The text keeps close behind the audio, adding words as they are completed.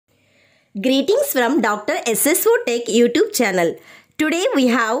Greetings from Dr. SSO Tech YouTube channel. Today we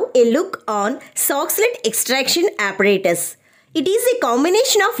have a look on Soxhlet Extraction Apparatus. It is a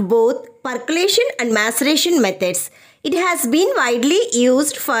combination of both percolation and maceration methods. It has been widely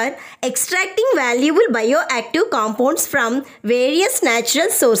used for extracting valuable bioactive compounds from various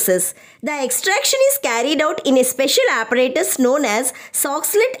natural sources. The extraction is carried out in a special apparatus known as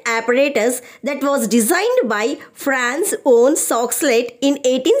Soxhlet apparatus that was designed by France's own Soxhlet in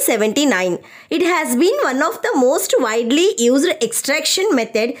 1879. It has been one of the most widely used extraction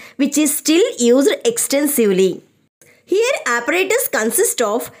method which is still used extensively. Here apparatus consists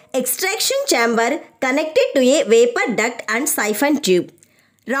of extraction chamber connected to a vapor duct and siphon tube,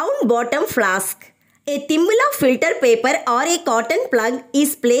 round bottom flask. A thimble of filter paper or a cotton plug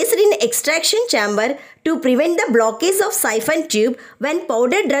is placed in extraction chamber to prevent the blockage of siphon tube when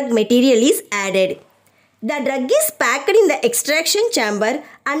powdered drug material is added. The drug is packed in the extraction chamber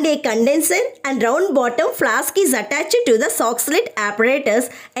and a condenser and round bottom flask is attached to the Soxhlet apparatus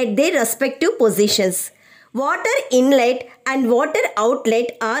at their respective positions. Water inlet and water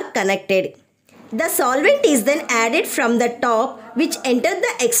outlet are connected. The solvent is then added from the top which enters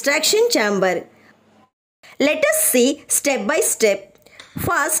the extraction chamber. Let us see step by step.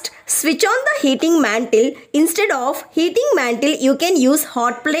 First, switch on the heating mantle. Instead of heating mantle, you can use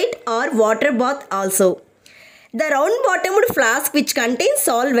hot plate or water bath also. The round bottomed flask which contains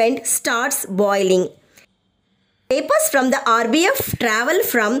solvent starts boiling. Vapors from the RBF travel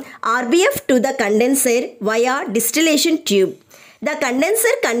from RBF to the condenser via distillation tube. The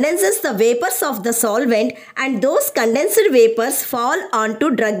condenser condenses the vapors of the solvent and those condenser vapors fall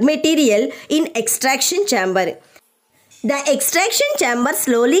onto drug material in extraction chamber. The extraction chamber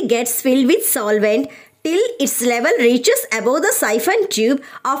slowly gets filled with solvent till its level reaches above the siphon tube,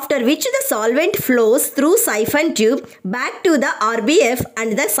 after which the solvent flows through siphon tube back to the RBF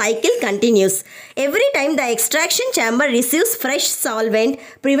and the cycle continues. Every time the extraction chamber receives fresh solvent,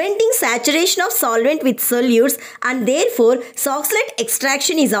 preventing saturation of solvent with solutes, and therefore Soxhlet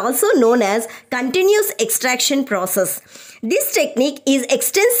extraction is also known as continuous extraction process. This technique is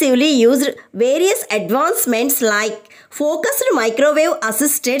extensively used various advancements like focused microwave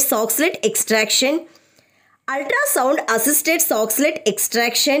assisted Soxhlet extraction, ultrasound assisted Soxhlet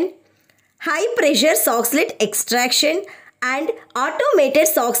extraction, high pressure Soxhlet extraction and automated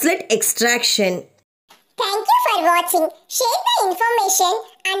Soxhlet extraction. Thank you for watching. Share the information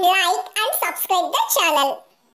and like and subscribe the channel.